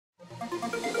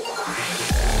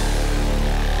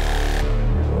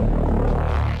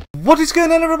What is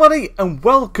going on, everybody, and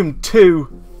welcome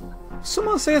to, some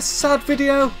might say a sad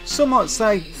video, some might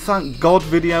say thank God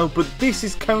video, but this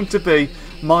is going to be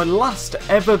my last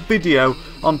ever video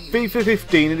on FIFA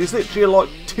 15. It is literally like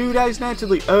 2 days now till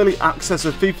the early access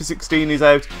of FIFA 16 is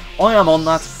out. I am on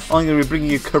that. I'm going to be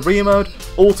bringing you career mode,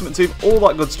 ultimate team, all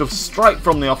that good stuff straight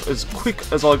from the off as quick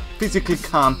as I physically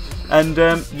can. And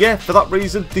yeah, for that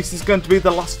reason, this is going to be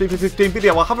the last FIFA 15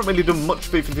 video. I haven't really done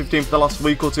much FIFA 15 for the last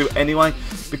week or two anyway,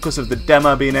 because of the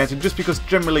demo being out and just because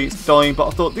generally it's dying, but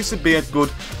I thought this would be a good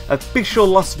official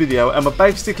last video, and we're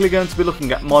basically going to be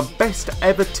looking at my best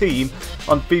ever team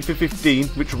on FIFA 15,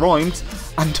 which rhymes,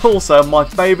 and also my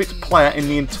favourite player in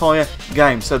the entire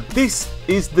game. So this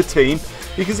is the team,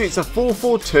 because it's a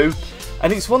 4-4-2,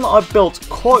 and it's one that I built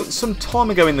quite some time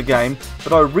ago in the game,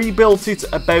 but I rebuilt it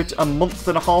about a month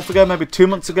and a half ago, maybe 2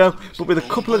 months ago, but with a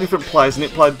couple of different players, and it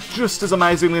played just as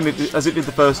amazingly as it did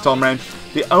the first time round.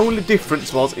 The only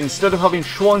difference was, instead of having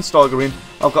Schweinsteiger in,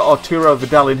 I've got Arturo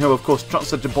Vidal in, who of course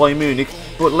transferred to Bayern Munich.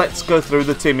 But let's go through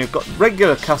the team. We've got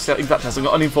regular Casillas, in fact hasn't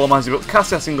got uninformed as but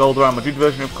Casillas in goal, the Real Madrid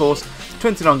version of course.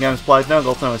 29 games played, no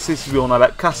goals, no assists, we all know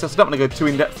about Casillas. I don't want to go too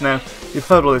in depth now, you've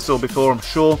heard all this all before I'm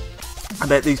sure,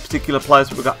 about these particular players.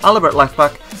 But we've got Alaba at left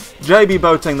back, JB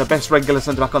Boateng, the best regular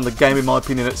centre back on the game in my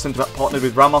opinion, at centre back partnered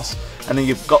with Ramos, and then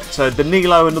you've got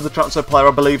Danilo, another transfer player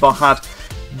I believe I had.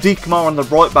 Diekmar on the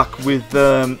right back with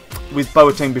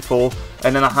Boateng before,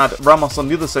 and then I had Ramos on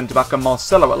the other centre back and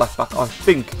Marcelo at left back I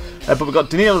think. But we've got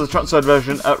Danilo, the transferred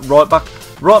version, at right back.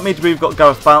 Right mid we've got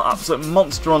Gareth Bale, absolute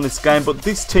monster on this game, but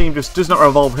this team just does not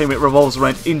revolve him, it revolves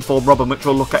around inform Robin, which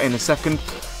we'll look at in a second.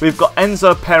 We've got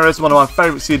Enzo Perez, one of my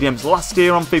favourite CDMs last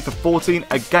year on FIFA 14,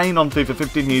 again on FIFA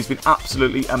 15, he's been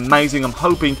absolutely amazing. I'm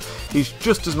hoping he's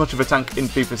just as much of a tank in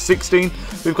FIFA 16.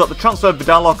 We've got the transfer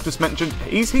Vidal, like I just mentioned.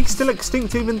 Is he still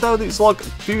extinct even though it's like a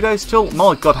few days till?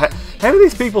 My god, how are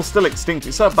these people still extinct?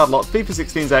 It's so bad, like FIFA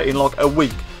 16's out in like a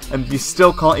week, and you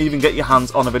still can't even get your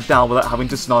hands on a Vidal without having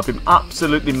to snipe him.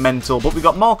 Absolutely mental. But we've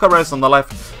got Marco Reus on the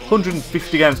left,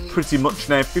 150 games pretty much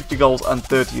now, 50 goals and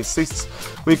 30 assists.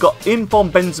 We've got inform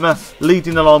Benzema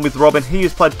leading along with Robin. He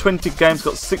has played 20 games,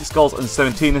 got 6 goals and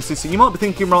 17 assists. And you might be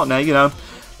thinking right now, you know,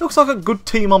 looks like a good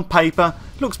team on paper,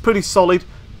 looks pretty solid,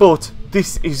 but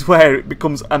this is where it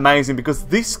becomes amazing, because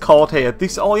this card here,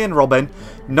 this Ian Robin,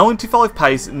 95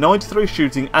 pace, 93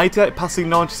 shooting, 88 passing,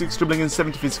 96 dribbling and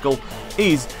 70 physical,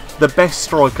 is the best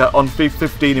striker on FIFA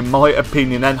 15 in my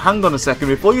opinion. And hang on a second,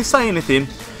 before you say anything,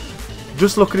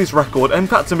 just look at his record. In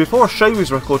fact, and before I show you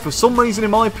his record, for some reason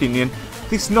in my opinion,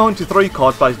 this 93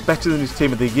 card plays better than his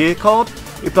Team of the Year card,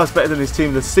 it plays better than his Team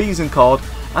of the Season card,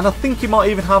 and I think he might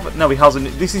even have, no he hasn't,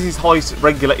 this is his highest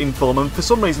regular inform, and for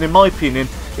some reason in my opinion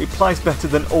it plays better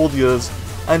than all the others.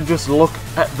 And just look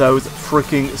at those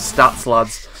freaking stats,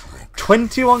 lads.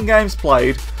 21 games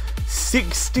played,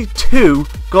 62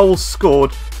 goals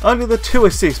scored, only the 2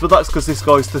 assists, but that's because this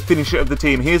guy's the finisher of the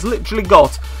team. He has literally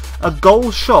got a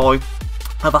goal shy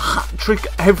of a hat-trick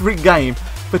every game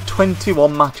for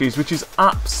 21 matches, which is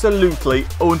absolutely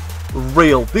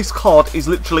unreal. This card is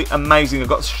literally amazing. I've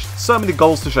got so many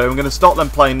goals to show. I'm going to start them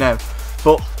playing now,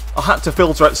 but I had to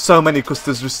filter out so many because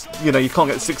there's just, you know, you can't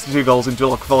get 62 goals into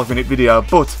like a 5-minute video.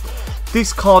 But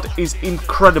this card is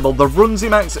incredible. The runs he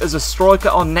makes as a striker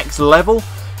are next level.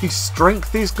 His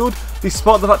strength is good,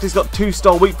 despite the fact he's got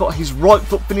 2-star weak foot. His right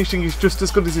foot finishing is just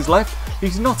as good as his left.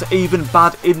 He's not even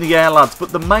bad in the air, lads, but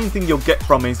the main thing you'll get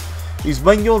from is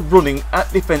when you're running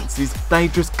at defences, they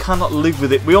just cannot live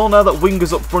with it. We all know that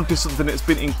wingers up front is something that's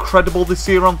been incredible this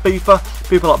year on FIFA.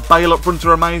 People like Bale up front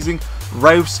are amazing,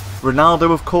 Reus,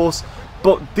 Ronaldo of course.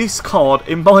 But this card,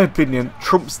 in my opinion,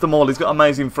 trumps them all. He's got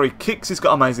amazing free kicks, he's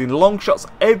got amazing long shots,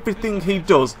 everything he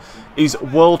does is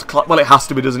world class. Well, it has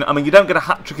to be, doesn't it? I mean, you don't get a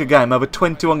hat-trick a game over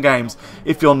 21 games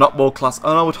if you're not world class. And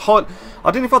I would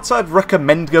I don't know if I'd say I'd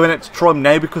recommend going out to try him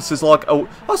now, because there's like, oh,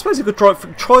 I suppose you could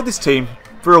try this team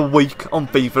for a week on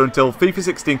FIFA until FIFA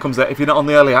 16 comes out if you're not on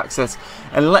the early access,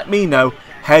 and let me know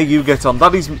how you get on.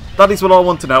 That is what I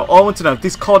want to know. I want to know if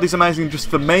this card is amazing just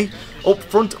for me up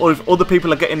front, or if other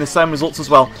people are getting the same results as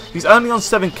well. He's only on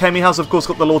 7 chem. He has of course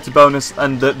got the loyalty bonus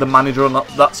and the manager and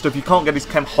that stuff. You can't get his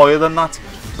chem higher than that,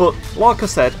 but like I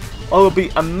said, I will be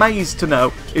amazed to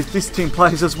know if this team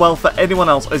plays as well for anyone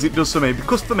else as it does for me,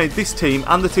 because for me this team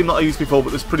and the team that I used before,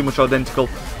 but was pretty much identical,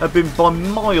 have been by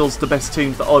miles the best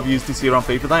teams that I've used this year on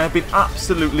FIFA. They have been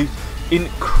absolutely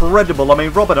incredible. I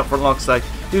mean, Robin up front, like I say,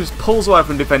 he just pulls away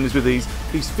from defenders with ease.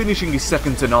 His finishing is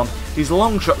second to none. His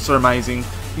long shots are amazing.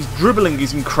 His dribbling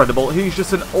is incredible. He's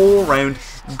just an all-round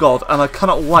god, and I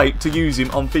cannot wait to use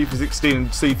him on FIFA 16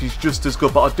 and see if he's just as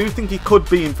good. But I do think he could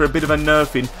be in for a bit of a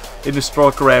nerfing in the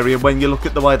striker area when you look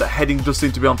at the way that heading does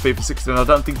seem to be on FIFA 16. I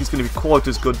don't think he's going to be quite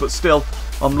as good, but still,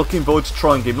 I'm looking forward to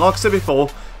trying him. Like I said before,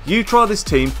 you try this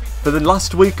team for the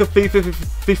last week of FIFA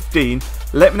 15.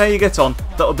 Let me know how you get on.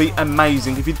 That would be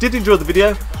amazing. If you did enjoy the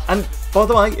video, and by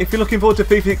the way, if you're looking forward to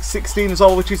FIFA 16 as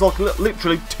well, which is like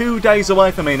literally 2 days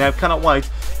away from me now, cannot wait,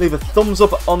 leave a thumbs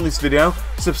up on this video.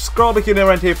 Subscribe if you're new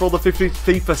around here for all the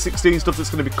FIFA 16 stuff that's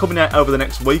going to be coming out over the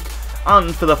next week.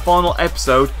 And for the final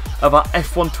episode of our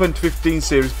F1 2015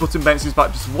 series, Button Bounces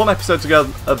Back, just one episode to go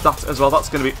of that as well. That's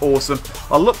going to be awesome.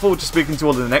 I look forward to speaking to you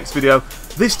all in the next video.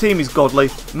 This team is godly.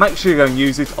 Make sure you go and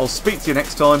use it. I'll speak to you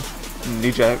next time.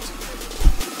 Nidge out.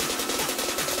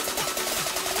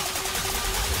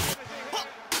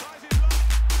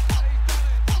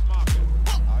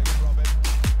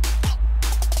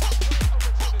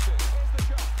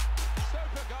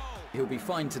 He'll be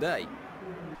fine today.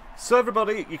 So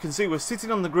everybody, you can see we're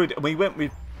sitting on the grid and we went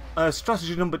with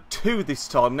strategy number 2 this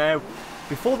time. Now,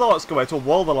 before the lights go out, or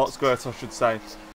while the lights go out I should say,